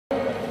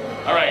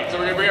All right, so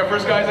we're gonna bring our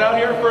first guys out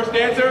here. First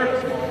dancer,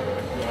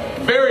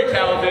 very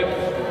talented,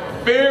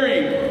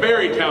 very,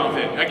 very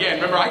talented. Again,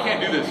 remember, I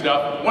can't do this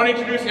stuff. Want to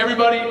introduce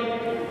everybody,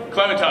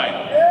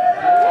 Clementine.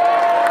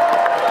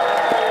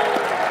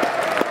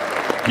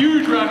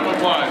 Huge round of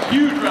applause,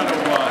 huge round of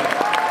applause.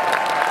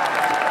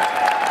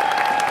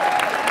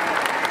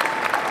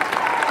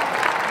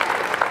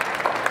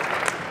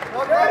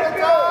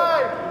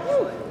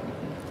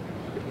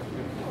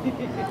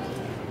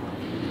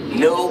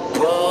 No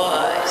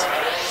boys.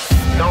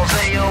 Don't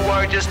say a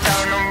word, just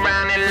turn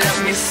around and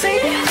let me see.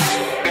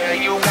 Girl,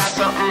 you got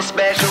something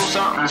special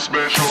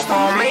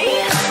for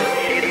me.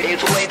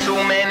 It's way too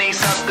many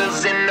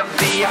suckers in the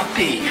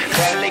VIP.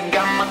 Barely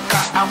got my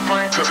car out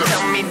front.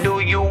 Tell me, do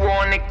you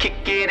wanna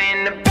kick it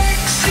in the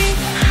backseat?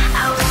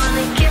 I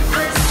wanna get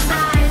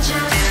beside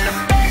you In the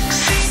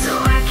backseat. so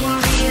I can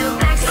be a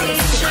backseat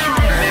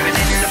driver. Baby,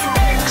 in the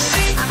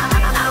backseat.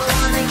 I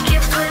wanna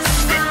get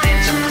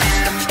beside you In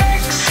the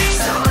backseat.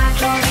 so I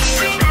can be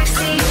a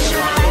backseat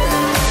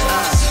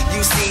driver.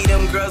 You see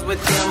them girls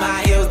with them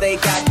high heels, they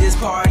got this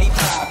party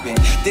poppin'.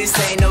 This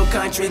ain't no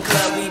country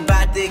club, we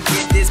bout to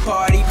get this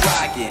party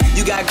rockin'.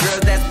 You got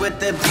girls that's with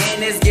the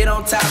business, get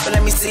on top and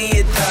let me see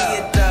it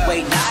though.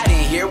 Wait, not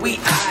in here, we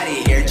out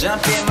of here.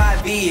 Jump in my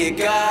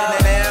vehicle,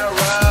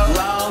 Camaro,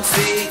 long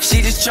seat.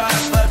 She just tryna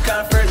fuck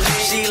comfortably.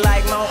 She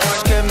like my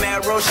orange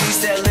Camaro, she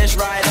said let's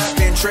ride up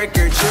and trick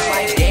or treat.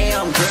 Like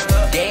damn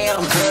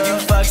girl, you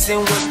fucking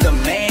with the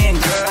man,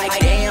 girl. Like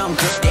damn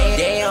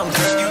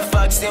girl, you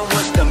fucking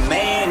with the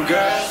man,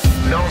 girl.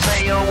 Don't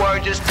say a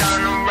word, just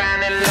turn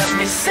around and let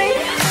me see.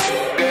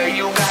 Girl,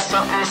 you got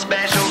something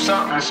special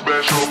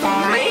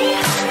for me.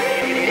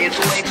 It's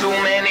way too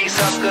many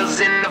suckers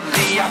in the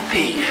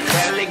VIP.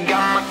 Barely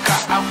got my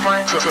car out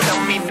front. Tell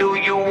me, do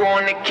you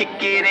wanna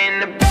kick it in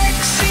the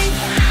backseat?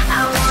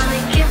 I wanna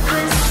get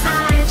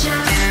beside you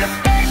In the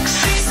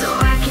backseat. so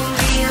I can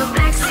be a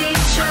backseat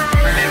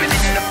driver. Baby,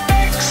 in the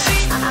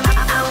backseat.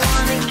 I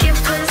wanna get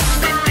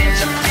beside In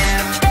you the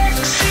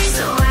backseat.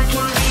 so I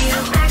can be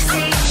a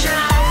backseat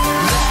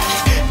driver.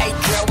 Hey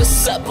girl,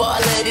 what's up? All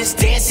of this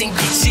dancing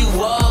get you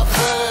off,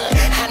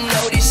 I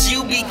notice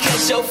you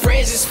because your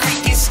friends is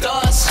freaking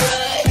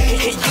starstruck.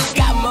 And you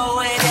got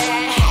more in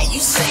that, how you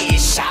say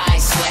it's shy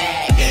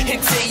swag.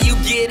 Until you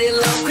get it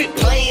low, quit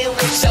playing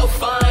with your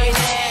fine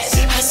ass.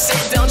 I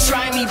said don't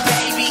try me,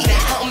 baby,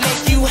 I'll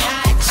make you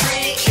hot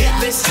trick.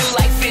 Let's do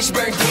like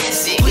Fishburne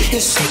dancing,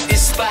 shake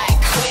this spot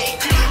quick.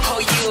 Oh,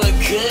 you a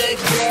good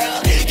girl,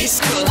 it's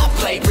cool, I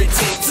play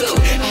pretend too.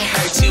 I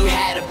heard you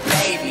had a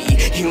baby,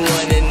 you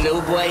want a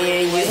new boy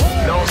in you.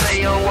 Don't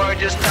say a word,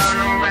 just turn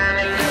around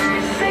and let me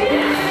see.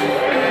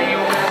 Girl, you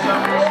got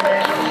something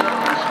special.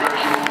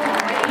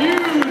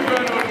 Huge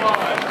round of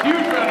applause,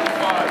 huge round of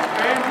applause,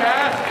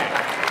 fantastic.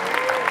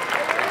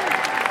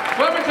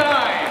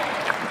 Clementine.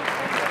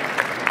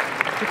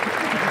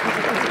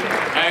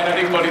 And I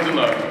think Buddy's in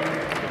love.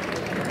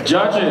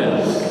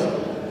 Judges.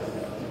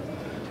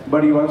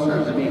 Buddy, you want to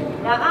start? Is it me?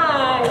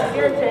 It's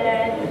your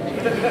turn.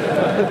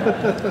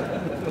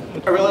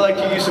 I really like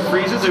your use of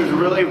freezes. It was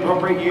really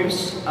appropriate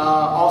use.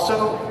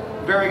 Also,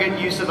 very good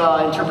use of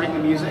interpreting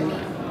the music,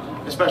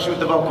 especially with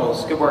the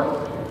vocals. Good work.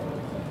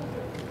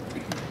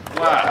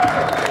 Wow.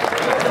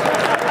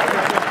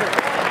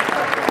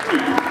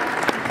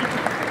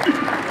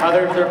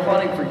 They're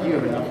applauding for you,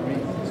 not for me.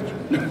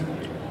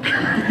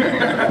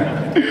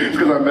 It's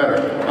because I'm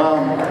better.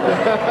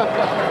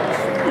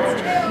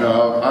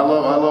 No, I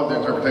love the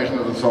interpretation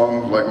of the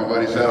song. Like my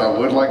buddy said, I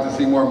would like to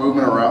see more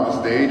movement around the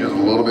stage. It's a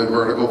little bit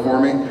vertical for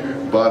me.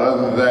 But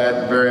other than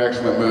that, very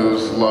excellent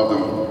moves. Love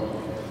them.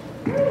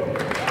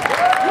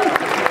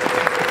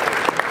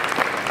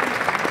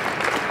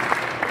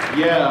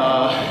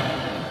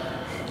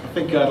 I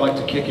think I'd like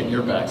to kick in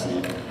your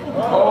backseat.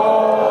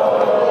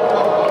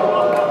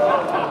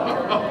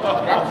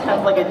 That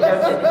sounds like a joke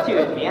that's too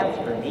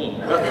advanced for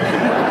me.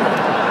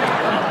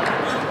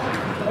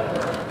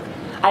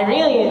 I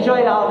really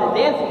enjoyed all the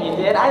dancing you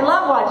did. I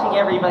love watching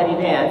everybody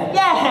dance.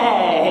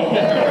 Yay!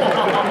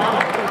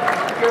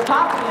 Your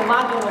popping and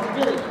locking was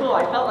really cool.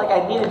 I felt like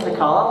I needed to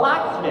call a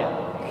locksmith.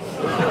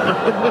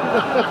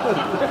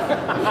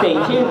 Stay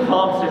tuned,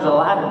 folks. There's a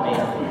lot of me.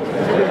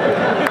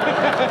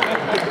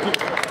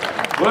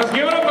 Well, let's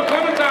give it up for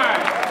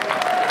Clementine.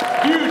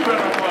 Huge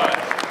round of applause.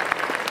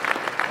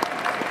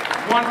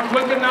 One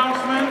quick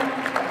announcement.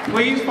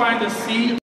 Please find a seat